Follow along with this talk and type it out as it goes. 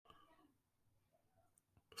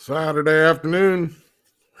Saturday afternoon.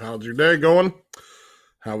 How's your day going?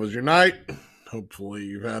 How was your night? Hopefully,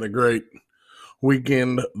 you've had a great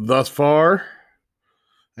weekend thus far.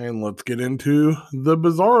 And let's get into the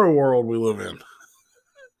bizarro world we live in.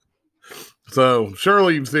 So,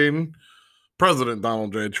 surely you've seen President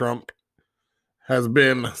Donald J. Trump has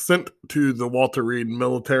been sent to the Walter Reed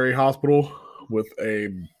Military Hospital with a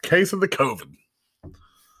case of the COVID.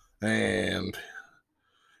 And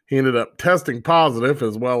he ended up testing positive,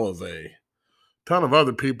 as well as a ton of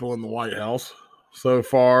other people in the White House. So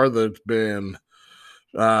far, there's been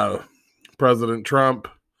President Trump,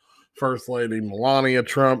 First Lady Melania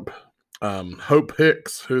Trump, Hope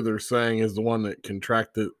Hicks, who they're saying is the one that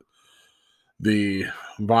contracted the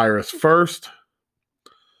virus first.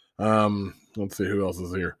 Let's see who else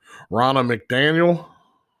is here. Ronna McDaniel,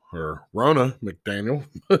 or Rona McDaniel.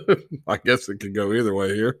 I guess it could go either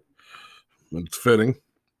way here. It's fitting.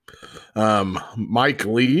 Mike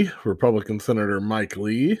Lee, Republican Senator Mike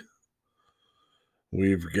Lee.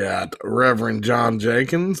 We've got Reverend John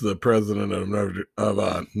Jenkins, the president of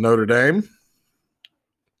Notre Dame.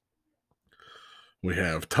 We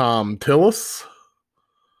have Tom Tillis,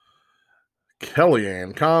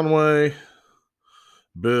 Kellyanne Conway,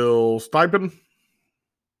 Bill Stepien,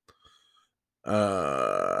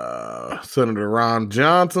 Senator Ron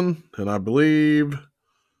Johnson, and I believe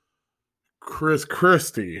Chris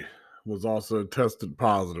Christie was also tested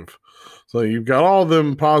positive. So you've got all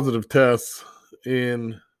them positive tests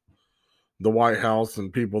in the White House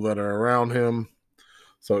and people that are around him.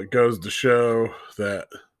 So it goes to show that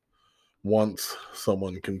once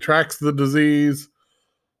someone contracts the disease,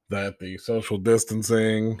 that the social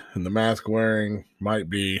distancing and the mask wearing might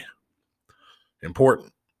be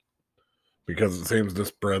important, because it seems to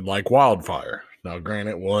spread like wildfire. Now,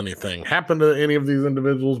 granted, will anything happen to any of these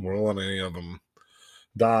individuals? Will any of them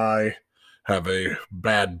die, have a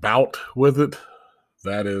bad bout with it?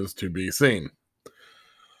 That is to be seen.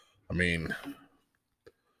 I mean,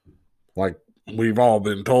 like we've all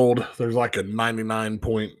been told, there's like a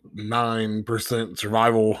 99.9%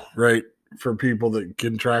 survival rate for people that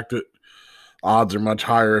contract it. Odds are much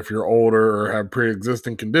higher if you're older or have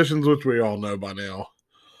pre-existing conditions, which we all know by now.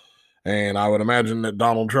 And I would imagine that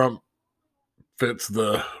Donald Trump fits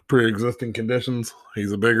the pre-existing conditions.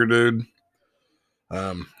 He's a bigger dude.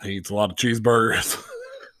 He eats a lot of cheeseburgers.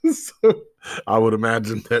 So I would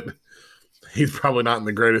imagine that he's probably not in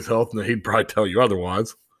the greatest health, and he'd probably tell you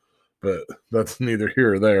otherwise. But that's neither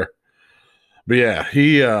here or there. But yeah,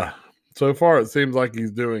 he so far it seems like he's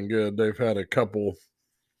doing good. They've had a couple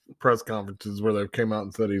press conferences where they've came out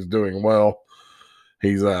and said he's doing well.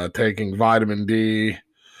 He's taking vitamin D,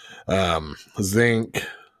 zinc,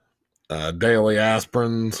 daily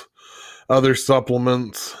aspirins, other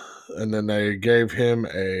supplements, and then they gave him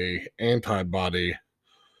a antibody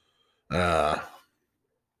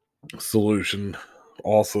solution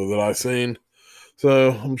also that I seen.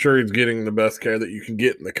 So I'm sure he's getting the best care that you can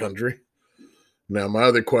get in the country. Now, my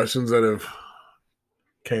other questions that have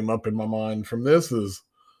came up in my mind from this is,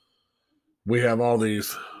 we have all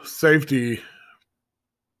these safety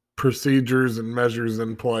procedures and measures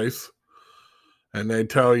in place, and they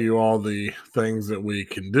tell you all the things that we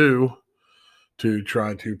can do to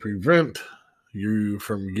try to prevent you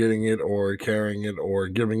from getting it or carrying it or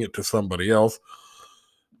giving it to somebody else.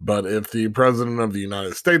 But if the president of the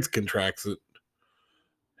United States contracts it,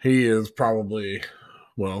 he is probably,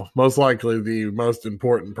 well, most likely the most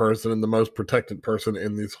important person and the most protected person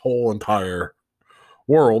in this whole entire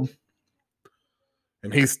world.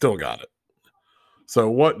 And he's still got it. So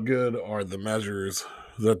what good are the measures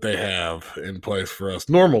that they have in place for us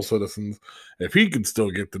normal citizens if he could still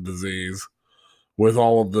get the disease with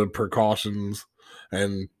all of the precautions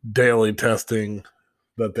and daily testing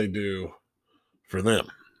that they do for them?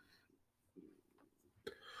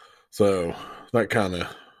 So that kind of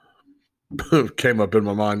came up in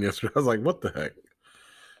my mind yesterday. I was like, what the heck?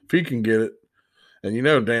 If he can get it, and you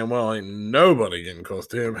know damn well ain't nobody getting close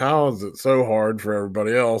to him, how is it so hard for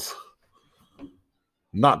everybody else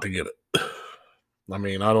not to get it? I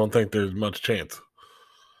mean, I don't think there's much chance.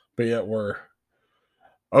 But yet we're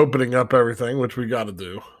opening up everything, which we got to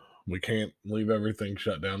do. We can't leave everything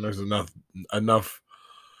shut down. There's enough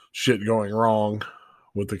shit going wrong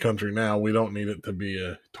with the country now. We don't need it to be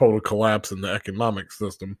a total collapse in the economic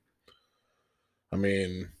system. I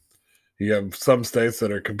mean, you have some states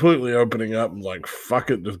that are completely opening up and like,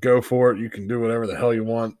 fuck it, just go for it. You can do whatever the hell you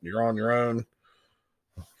want. You're on your own.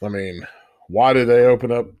 I mean, why did they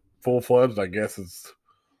open up full-fledged? I guess it's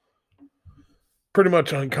pretty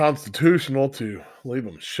much unconstitutional to leave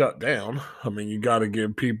them shut down. I mean, you got to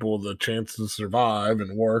give people the chance to survive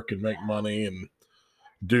and work and make money and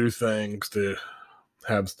do things to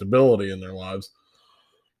have stability in their lives.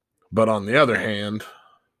 But on the other hand,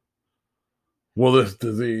 will this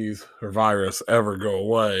disease or virus ever go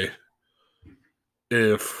away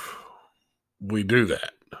if we do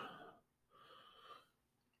that?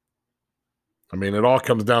 I mean, it all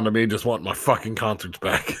comes down to me just wanting my fucking concerts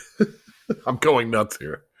back. I'm going nuts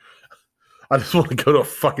here. I just want to go to a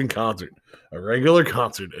fucking concert, a regular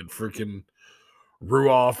concert at freaking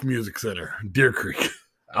Ruoff Music Center, Deer Creek,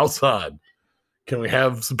 outside. Can we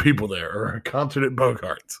have some people there? Or a concert at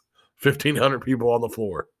Bogart's, 1,500 people on the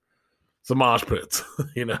floor, some mosh pits,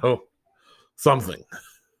 something.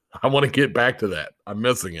 I want to get back to that. I'm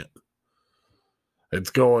missing it.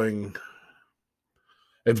 It's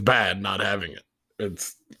bad not having it.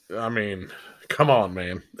 Come on,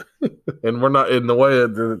 man. And we're not in the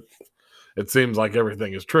way it seems like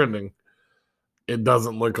everything is trending. It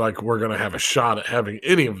doesn't look like we're going to have a shot at having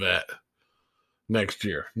any of that next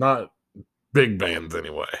year. Not big bands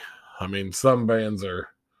anyway. I mean, some bands are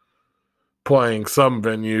playing some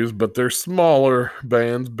venues, but they're smaller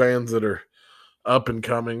bands that are up and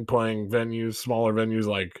coming, playing venues, smaller venues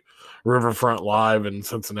like Riverfront Live in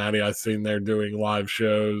Cincinnati. I've seen they're doing live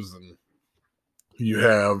shows, and you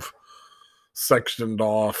have sectioned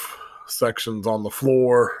off sections on the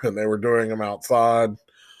floor, and they were doing them outside. And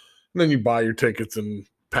then you buy your tickets in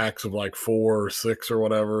packs of like 4 or 6 or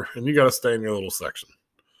whatever, and you got to stay in your little section.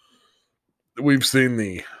 We've seen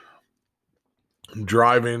the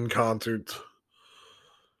drive-in concerts.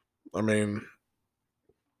 I mean,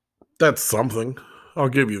 that's something. I'll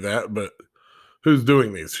give you that, but who's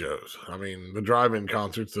doing these shows? I mean, the drive-in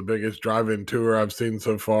concert's the biggest drive-in tour I've seen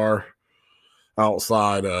so far,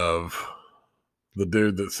 outside of the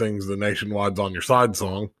dude that sings the Nationwide's On Your Side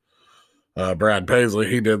song, Brad Paisley.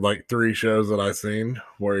 He did like 3 shows that I've seen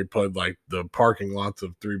where he played like the parking lots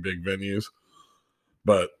of 3 big venues.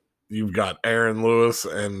 But you've got Aaron Lewis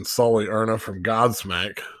and Sully Erna from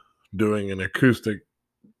Godsmack doing an acoustic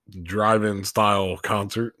drive-in style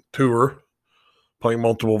concert tour, playing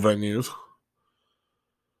multiple venues.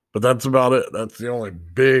 But that's about it. That's the only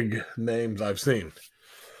big names I've seen.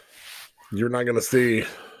 You're not going to see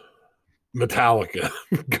Metallica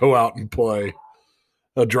go out and play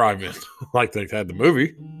a drive-in like they had the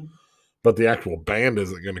movie, but the actual band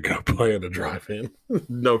isn't going to go play at a drive-in.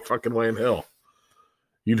 No fucking way in hell.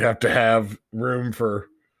 You'd have to have room for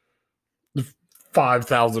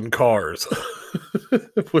 5,000 cars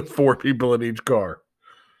with 4 people in each car.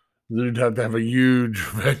 You'd have to have a huge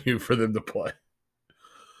venue for them to play.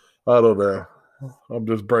 I don't know. I'm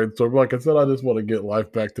just brainstorming. Like I said, I just want to get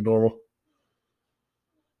life back to normal.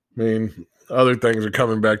 I mean, other things are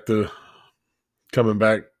coming back that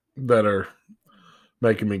are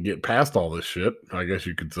making me get past all this shit, I guess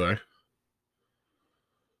you could say.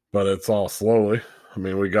 But it's all slowly. I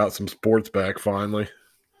mean, we got some sports back finally.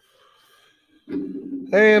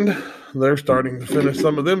 And they're starting to finish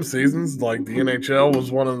some of them seasons. Like the NHL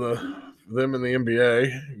was one of them in the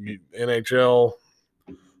NBA. NHL,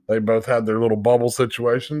 they both had their little bubble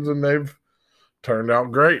situations, and they've turned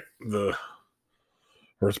out great. The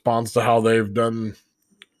response to how they've done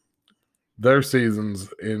their seasons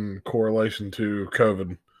in correlation to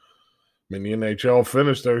COVID. I mean, the NHL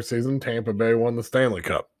finished their season. Tampa Bay won the Stanley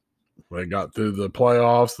Cup. They got through the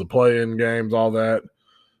playoffs, the play-in games, all that.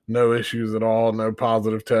 No issues at all, no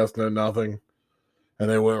positive tests, no nothing. And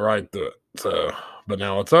they went right through it. So, but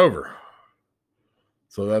now it's over.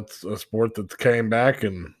 So that's a sport that came back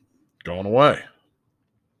and gone away.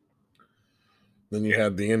 Then you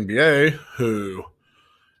had the NBA, who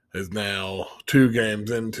is now 2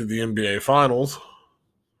 games into the NBA Finals.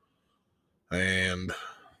 And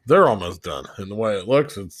they're almost done. And the way it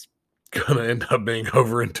looks, it's going to end up being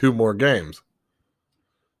over in 2 more games.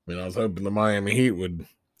 I mean, I was hoping the Miami Heat would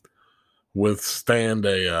withstand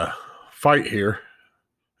a fight here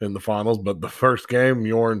in the finals, but the first game,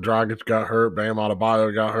 Joran Dragic got hurt, Bam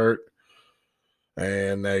Adebayo got hurt,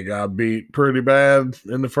 and they got beat pretty bad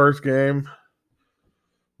in the first game.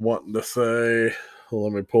 Wanting to say, well,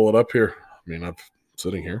 let me pull it up here. I mean, I'm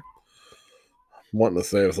sitting here. Wanting to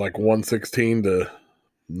say it was like 116 to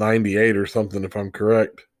 98 or something, if I'm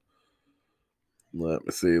correct. Let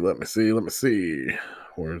me see.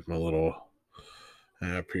 Where's my little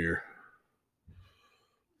app here?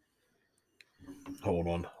 Hold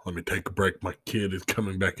on. Let me take a break. My kid is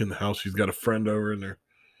coming back in the house. She's got a friend over, and they're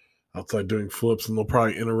outside doing flips, and they'll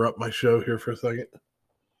probably interrupt my show here for a second.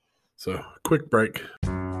 So, quick break.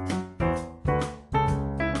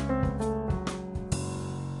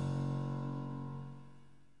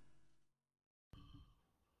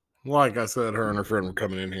 Like I said, her and her friend were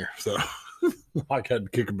coming in here, so I had to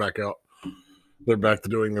kick them back out. They're back to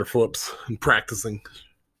doing their flips and practicing.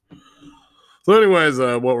 So, anyways,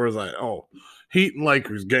 what was I? Oh, Heat and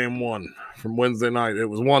Lakers game 1 from Wednesday night. It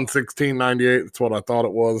was 116-98. That's what I thought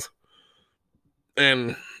it was.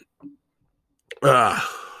 And I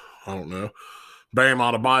don't know. Bam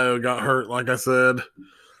Adebayo got hurt, like I said.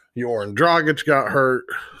 Goran Dragic got hurt.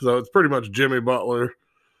 So it's pretty much Jimmy Butler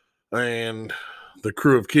and the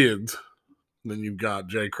crew of kids. And then you've got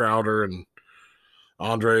Jay Crowder and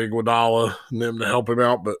Andre Iguodala and them to help him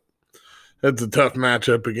out. But it's a tough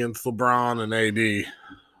matchup against LeBron and AD.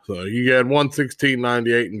 So you had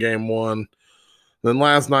 116-98 in game 1. Then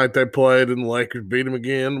last night they played and the Lakers beat them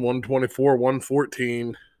again,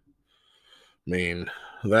 124-114. I mean,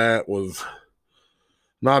 that was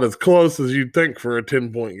not as close as you'd think for a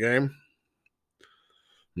 10-point game.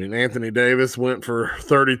 I mean, Anthony Davis went for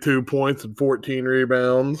 32 points and 14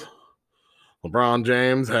 rebounds. LeBron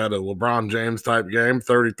James had a LeBron James type game,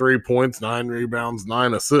 33 points, 9 rebounds,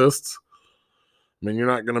 9 assists. I mean, you're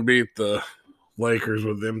not going to beat the Lakers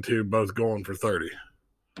with them two both going for 30.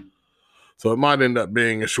 So it might end up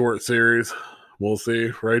being a short series. We'll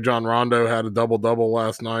see. Rajon Rondo had a double-double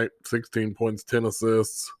last night, 16 points, 10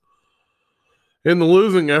 assists. In the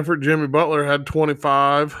losing effort, Jimmy Butler had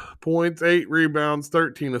 25 points, 8 rebounds,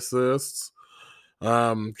 13 assists.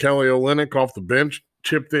 Kelly Olynyk off the bench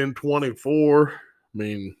chipped in 24. I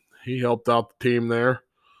mean, he helped out the team there.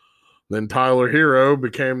 Then Tyler Hero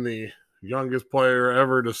became the youngest player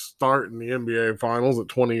ever to start in the NBA Finals at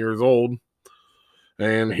 20 years old.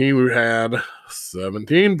 And he had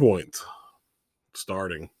 17 points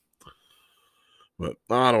starting. But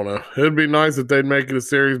I don't know. It'd be nice if they'd make it a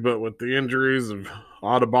series, but with the injuries of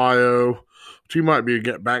Adebayo, which he might be a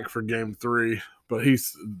get back for game 3, but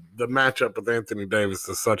the matchup with Anthony Davis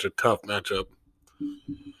is such a tough matchup.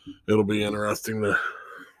 It'll be interesting to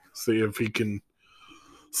see if he can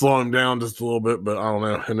slow him down just a little bit, but I don't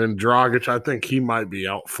know. And then Dragic, I think he might be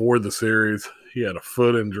out for the series. He had a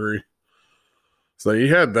foot injury. So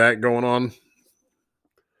you had that going on.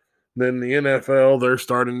 Then the NFL, they're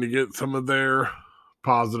starting to get some of their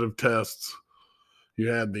positive tests. You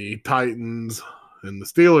had the Titans and the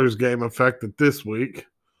Steelers game affected this week.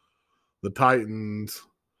 The Titans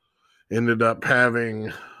ended up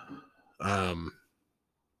having, I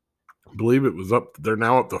believe it was they're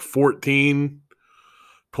now up to 14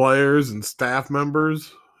 players and staff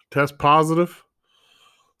members test positive.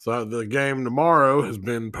 So the game tomorrow has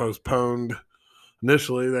been postponed.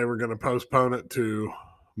 Initially, they were going to postpone it to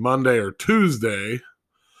Monday or Tuesday,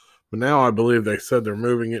 but now I believe they said they're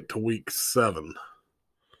moving it to week 7.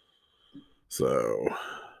 So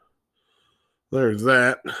there's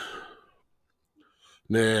that.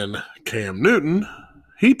 Then Cam Newton,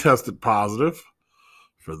 he tested positive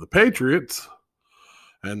for the Patriots,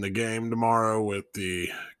 and the game tomorrow with the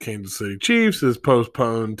Kansas City Chiefs is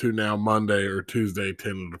postponed to now Monday or Tuesday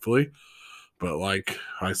tentatively. But like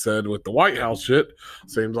I said with the White House shit,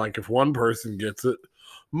 seems like if one person gets it,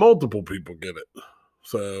 multiple people get it.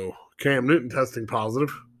 So Cam Newton testing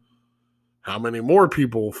positive. How many more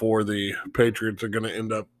people for the Patriots are going to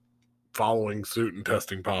end up following suit and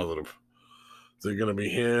testing positive? Is it going to be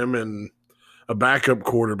him and a backup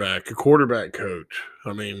quarterback, a quarterback coach?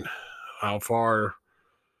 I mean, how far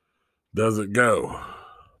does it go?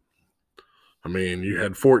 I mean, you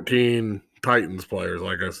had 14 Titans players,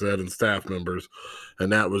 like I said, and staff members,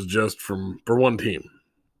 and that was just for one team.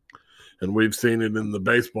 And we've seen it in the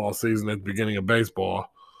baseball season at the beginning of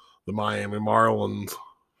baseball. The Miami Marlins,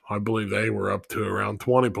 I believe they were up to around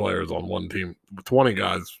 20 players on one team. 20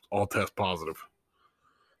 guys all test positive.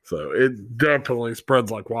 So it definitely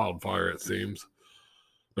spreads like wildfire, it seems.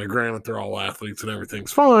 Now, granted, they're all athletes and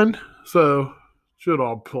everything's fine, so should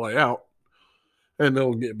all play out. And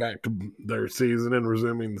they'll get back to their season and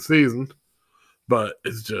resuming the season. But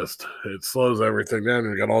it's just, it slows everything down.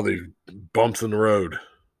 You got all these bumps in the road.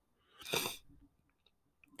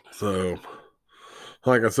 So,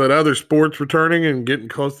 like I said, other sports returning and getting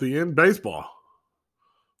close to the end. Baseball.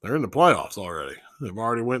 They're in the playoffs already. They've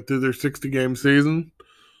already went through their 60-game season.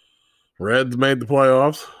 Reds made the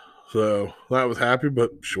playoffs. So that was happy,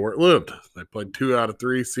 but short-lived. They played 2 out of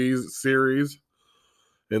 3 series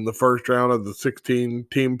in the first round of the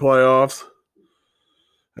 16-team playoffs.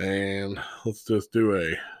 And let's just do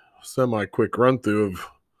a semi-quick run-through of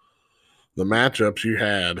the matchups you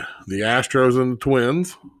had. The Astros and the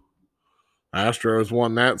Twins. Astros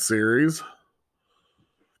won that series.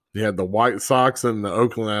 You had the White Sox and the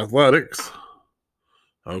Oakland Athletics.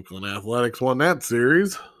 Oakland Athletics won that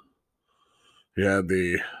series. You had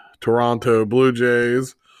the Toronto Blue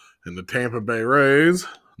Jays and the Tampa Bay Rays.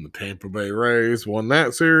 And the Tampa Bay Rays won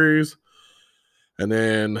that series. And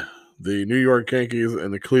then the New York Yankees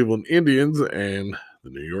and the Cleveland Indians, and the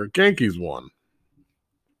New York Yankees won.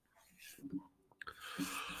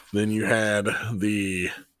 Then you had the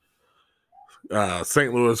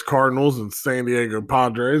St. Louis Cardinals and San Diego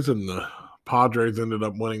Padres, and the Padres ended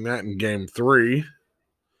up winning that in Game 3.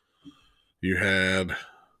 You had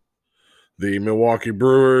the Milwaukee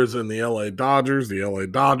Brewers and the LA Dodgers. The LA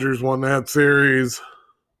Dodgers won that series.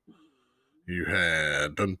 You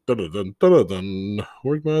had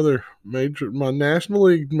where's my National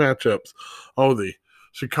League matchups? Oh, the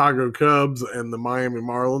Chicago Cubs and the Miami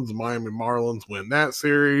Marlins. The Miami Marlins win that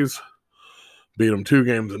series. Beat them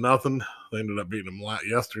 2-0. They ended up beating them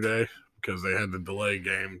yesterday because they had to delay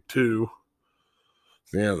Game 2.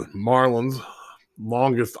 Yeah, the Marlins,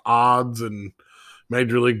 longest odds in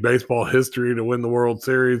Major League Baseball history to win the World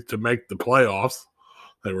Series, to make the playoffs.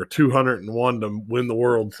 They were 201 to win the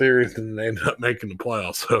World Series, and they ended up making the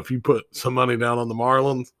playoffs. So if you put some money down on the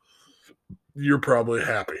Marlins, you're probably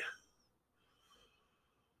happy.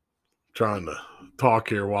 Trying to talk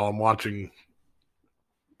here while I'm watching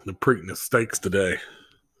the Preakness Stakes today.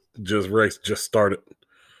 Race just started.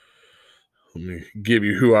 Let me give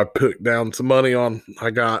you who I put down some money on.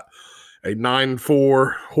 I got a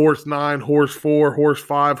 9-4, horse 9, horse 4, horse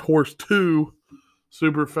 5, horse 2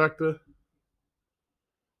 superfecta.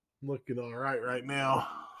 Looking all right now.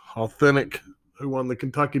 Authentic, who won the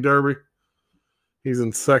Kentucky Derby. He's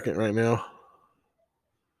in second right now.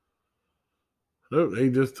 Oh, he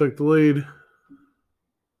just took the lead. And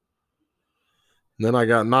then I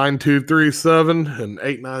got 9-2-3-7 and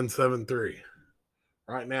 8-9-7-3.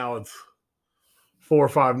 Right now it's 4,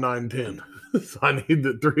 5, 9, 10. So I need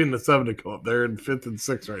the 3 and the 7 to come up. They're in 5th and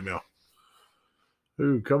 6th right now.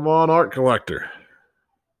 Ooh, come on, Art Collector.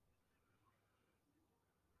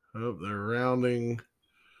 Oh, they're rounding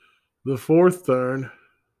the 4th turn.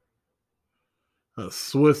 A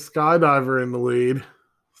Swiss Skydiver in the lead.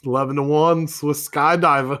 It's 11-1, Swiss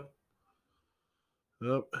Skydiver.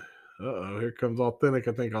 Oh, here comes Authentic.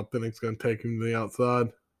 I think Authentic's going to take him to the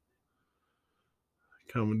outside.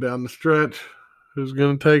 Coming down the stretch. Who's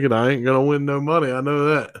going to take it? I ain't going to win no money. I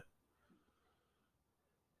know that.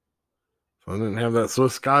 I didn't have that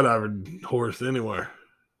Swiss Skydiver horse anywhere.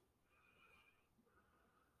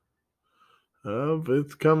 Oh,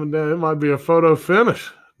 it's coming down. It might be a photo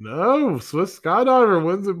finish. No, Swiss Skydiver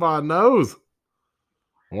wins it by a nose.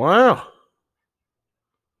 Wow.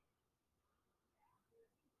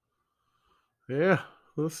 Yeah,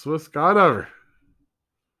 the Swiss Skydiver.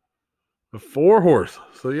 A 4-horse.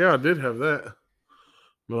 So, yeah, I did have that.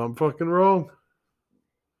 But I'm fucking wrong.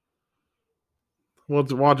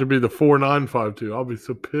 Watch it be the 4-9-5-2. I'll be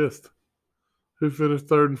so pissed. Who finished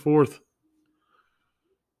 3rd and 4th?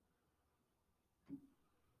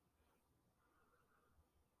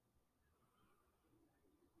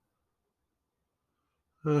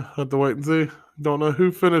 Have to wait and see. Don't know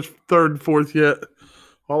who finished 3rd and 4th yet.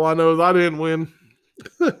 All I know is I didn't win.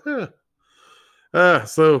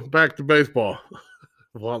 So back to baseball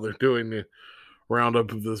while they're doing the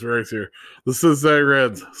roundup of this race here. The Cincinnati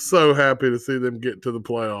Reds, so happy to see them get to the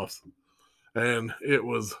playoffs. And it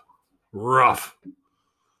was rough.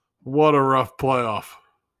 What a rough playoff.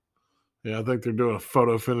 Yeah, I think they're doing a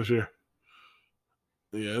photo finish here.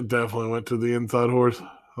 Yeah, it definitely went to the inside horse.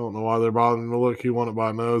 I don't know why they're bothering to look. He won it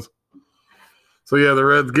by nose. So, yeah, the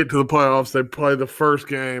Reds get to the playoffs. They play the first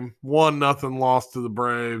game. 1-0 loss to the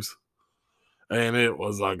Braves. And it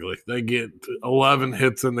was ugly. They get 11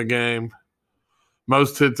 hits in the game.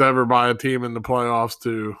 Most hits ever by a team in the playoffs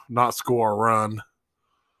to not score a run.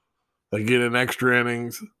 They get in extra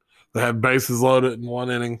innings. They have bases loaded in 1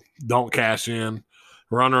 inning. Don't cash in.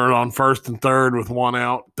 Runner on 1st and 3rd with 1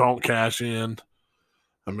 out. Don't cash in.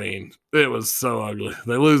 I mean, it was so ugly.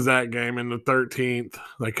 They lose that game in the 13th.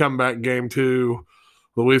 They come back Game 2.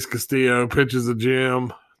 Luis Castillo pitches a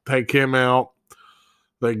gem. Take him out.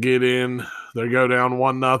 They get in. They go down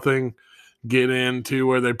 1-0. Get into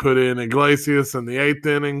where they put in Iglesias in the 8th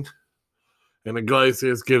inning. And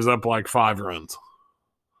Iglesias gives up like 5 runs.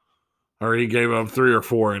 Or he gave up 3 or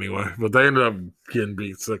 4 anyway. But they ended up getting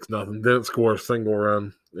beat 6-0. Didn't score a single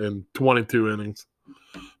run in 22 innings.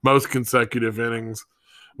 Most consecutive innings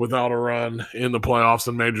without a run in the playoffs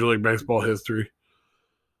in Major League Baseball history.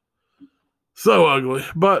 So ugly,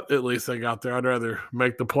 but at least they got there. I'd rather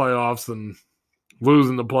make the playoffs and lose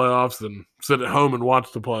in the playoffs than sit at home and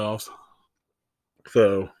watch the playoffs.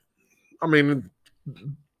 So, I mean,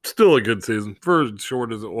 still a good season for as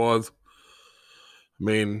short as it was. I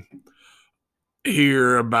mean,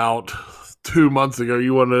 here about 2 months ago,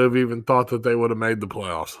 you wouldn't have even thought that they would have made the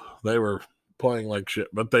playoffs. They were playing like shit,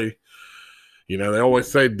 but they They always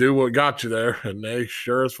say do what got you there, and they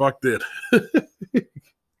sure as fuck did.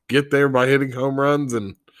 Get there by hitting home runs,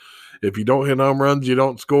 and if you don't hit home runs, you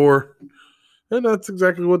don't score. And that's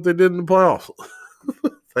exactly what they did in the playoffs.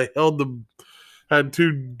 They had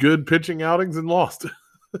two good pitching outings and lost.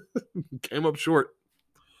 Came up short.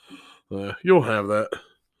 You'll have that.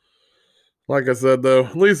 Like I said, though,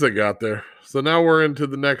 at least they got there. So now we're into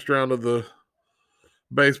the next round of the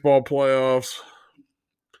baseball playoffs.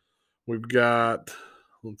 We've got,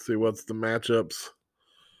 let's see, what's the matchups?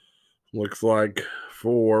 Looks like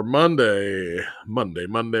for Monday.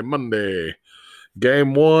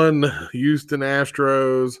 Game 1, Houston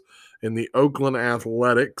Astros and the Oakland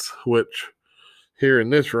Athletics, which here in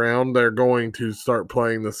this round, they're going to start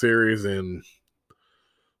playing the series in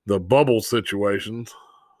the bubble situations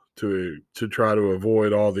to try to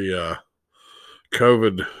avoid all the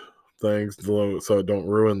COVID things so it don't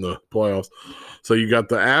ruin the playoffs. So you got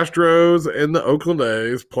the Astros and the Oakland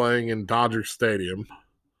A's playing in Dodger Stadium.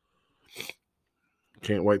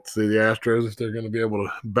 Can't wait to see the Astros if they're going to be able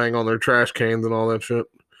to bang on their trash cans and all that shit.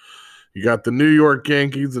 You got the New York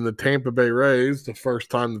Yankees and the Tampa Bay Rays, the first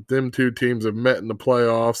time that them two teams have met in the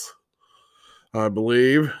playoffs, I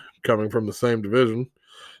believe, coming from the same division.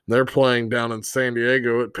 They're playing down in San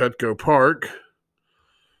Diego at Petco Park.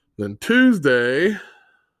 Then Tuesday,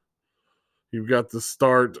 you got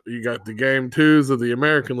the game 2s of the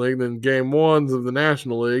American League, then game 1s of the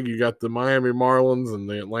National League. You got the Miami Marlins and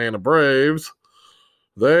the Atlanta Braves.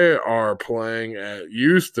 They are playing at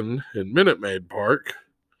Houston in Minute Maid Park.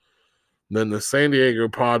 Then the San Diego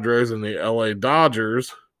Padres and the LA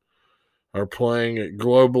Dodgers are playing at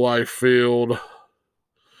Globe Life Field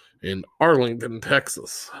in Arlington,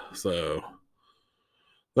 Texas. So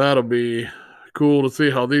that'll be cool to see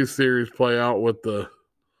how these series play out with the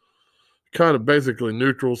kind of basically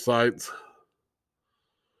neutral sites.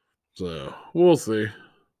 So we'll see.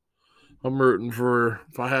 I'm rooting for,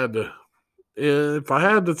 if I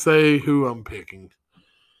had to say who I'm picking,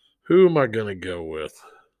 who am I going to go with?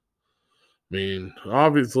 I mean,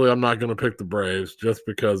 obviously I'm not going to pick the Braves just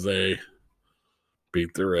because they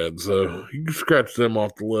beat the Reds. So you can scratch them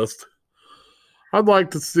off the list. I'd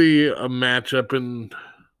like to see a matchup in,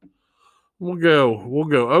 we'll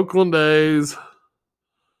go Oakland A's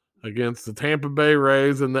against the Tampa Bay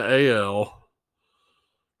Rays in the AL.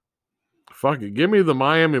 Fuck it. Give me the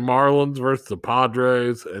Miami Marlins versus the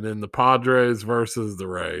Padres, and then the Padres versus the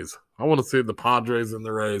Rays. I want to see the Padres and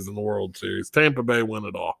the Rays in the World Series. Tampa Bay win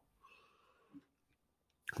it all.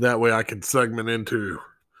 That way I can segment into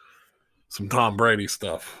some Tom Brady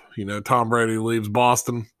stuff. Tom Brady leaves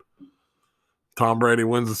Boston. Tom Brady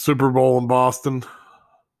wins the Super Bowl in Boston.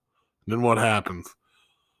 Then what happens?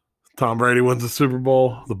 Tom Brady wins the Super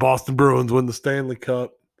Bowl. The Boston Bruins win the Stanley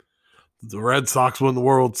Cup. The Red Sox win the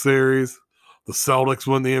World Series. The Celtics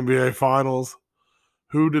win the NBA Finals.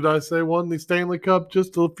 Who did I say won the Stanley Cup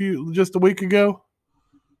just a week ago?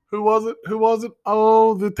 Who was it?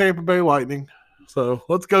 Oh, the Tampa Bay Lightning. So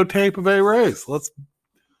let's go Tampa Bay Rays. Let's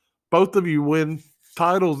both of you win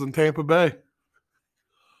titles in Tampa Bay.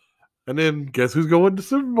 And then guess who's going to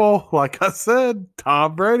Super Bowl? Like I said,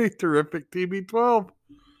 Tom Brady, terrific TB12.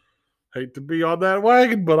 Hate to be on that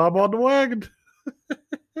wagon, but I'm on the wagon.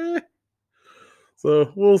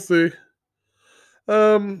 So we'll see.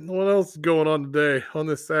 What else is going on today? On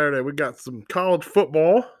this Saturday, we got some college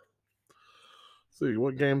football. Let's see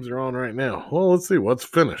what games are on right now. Well, let's see what's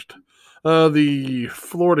finished. The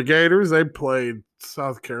Florida Gators, they played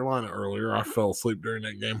South Carolina earlier. I fell asleep during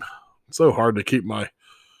that game. It's so hard to keep my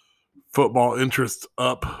football interest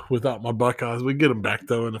up without my Buckeyes. We get them back,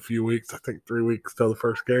 though, in a few weeks. I think 3 weeks till the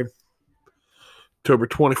first game. October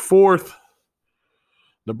 24th,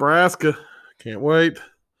 Nebraska. Can't wait.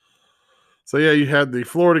 So, yeah, you had the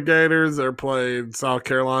Florida Gators. They played South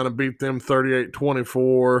Carolina, beat them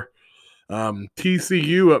 38-24.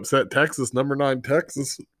 TCU upset Texas, number 9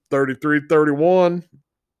 Texas, 33-31.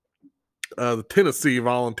 The Tennessee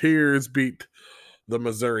Volunteers beat the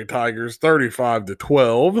Missouri Tigers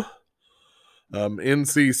 35-12.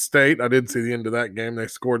 NC State, I did see the end of that game. They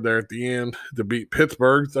scored there at the end to beat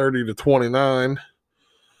Pittsburgh 30-29.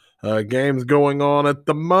 Games going on at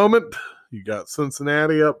the moment. You got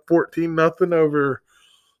Cincinnati up 14-0 over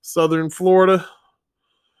Southern Florida.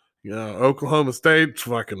 Oklahoma State's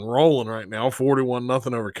fucking rolling right now,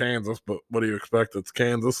 41-0 over Kansas. But what do you expect? It's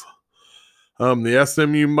Kansas. The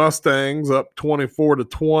SMU Mustangs up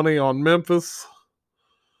 24-20 on Memphis.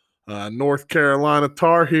 North Carolina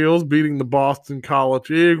Tar Heels beating the Boston College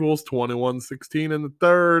Eagles 21-16 in the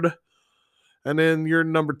third. And then your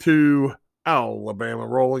number 2, Alabama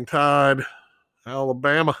Rolling Tide.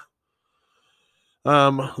 Alabama.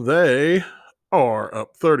 They are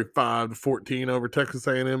up 35-14 over Texas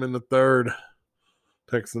A&M in the third.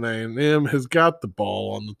 Texas A&M has got the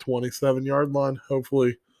ball on the 27-yard line.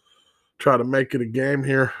 Hopefully try to make it a game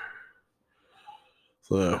here.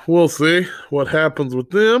 So we'll see what happens with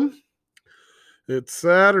them. It's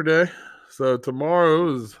Saturday, so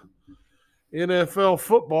tomorrow is NFL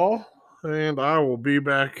football, and I will be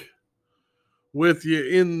back with you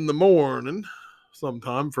in the morning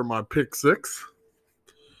sometime for my pick six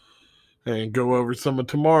and go over some of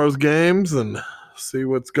tomorrow's games and see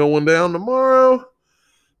what's going down tomorrow.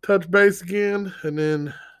 Touch base again, and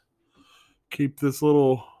then keep this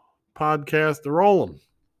little podcast rolling.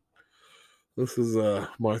 This is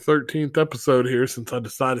my 13th episode here since I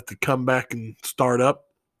decided to come back and start up.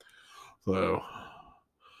 So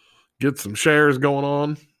get some shares going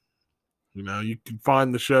on. You know, you can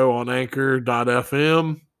find the show on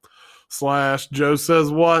anchor.fm/Joe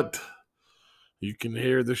Says What. You can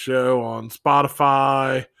hear the show on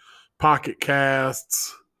Spotify, Pocket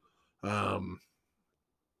Casts. There's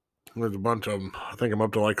a bunch of them. I think I'm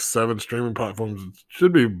up to like 7 streaming platforms. It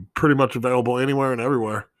should be pretty much available anywhere and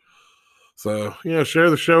everywhere. So, share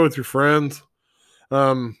the show with your friends.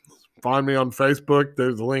 Find me on Facebook.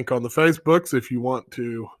 There's a link on the Facebooks. If you want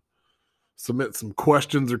to submit some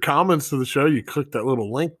questions or comments to the show, you click that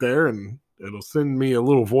little link there and it'll send me a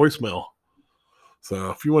little voicemail. So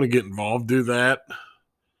if you want to get involved, do that.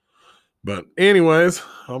 But anyways,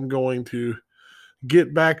 I'm going to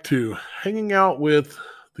get back to hanging out with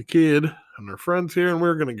the kid and her friends here, and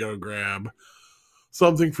we're going to go grab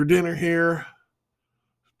something for dinner here.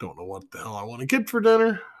 Don't know what the hell I want to get for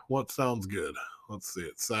dinner. What sounds good? Let's see.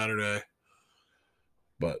 It's Saturday.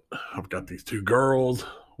 But I've got these 2 girls.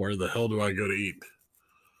 Where the hell do I go to eat?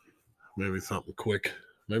 Maybe something quick.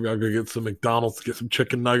 Maybe I'll go get some McDonald's, get some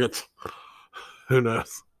chicken nuggets. Who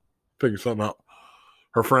knows? Figure something out.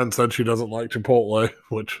 Her friend said she doesn't like Chipotle,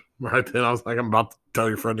 which right then I was like, I'm about to tell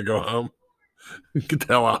your friend to go home. You can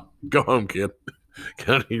tell her, go home, kid.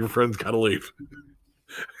 Your friend's got to leave.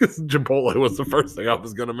 Chipotle was the first thing I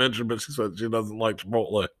was going to mention, but she said she doesn't like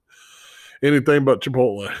Chipotle. Anything but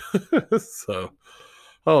Chipotle. So,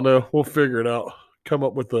 I don't know. We'll figure it out. Come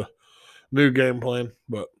up with a new game plan.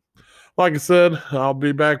 But like I said, I'll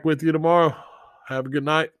be back with you tomorrow. Have a good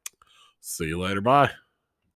night. See you later. Bye.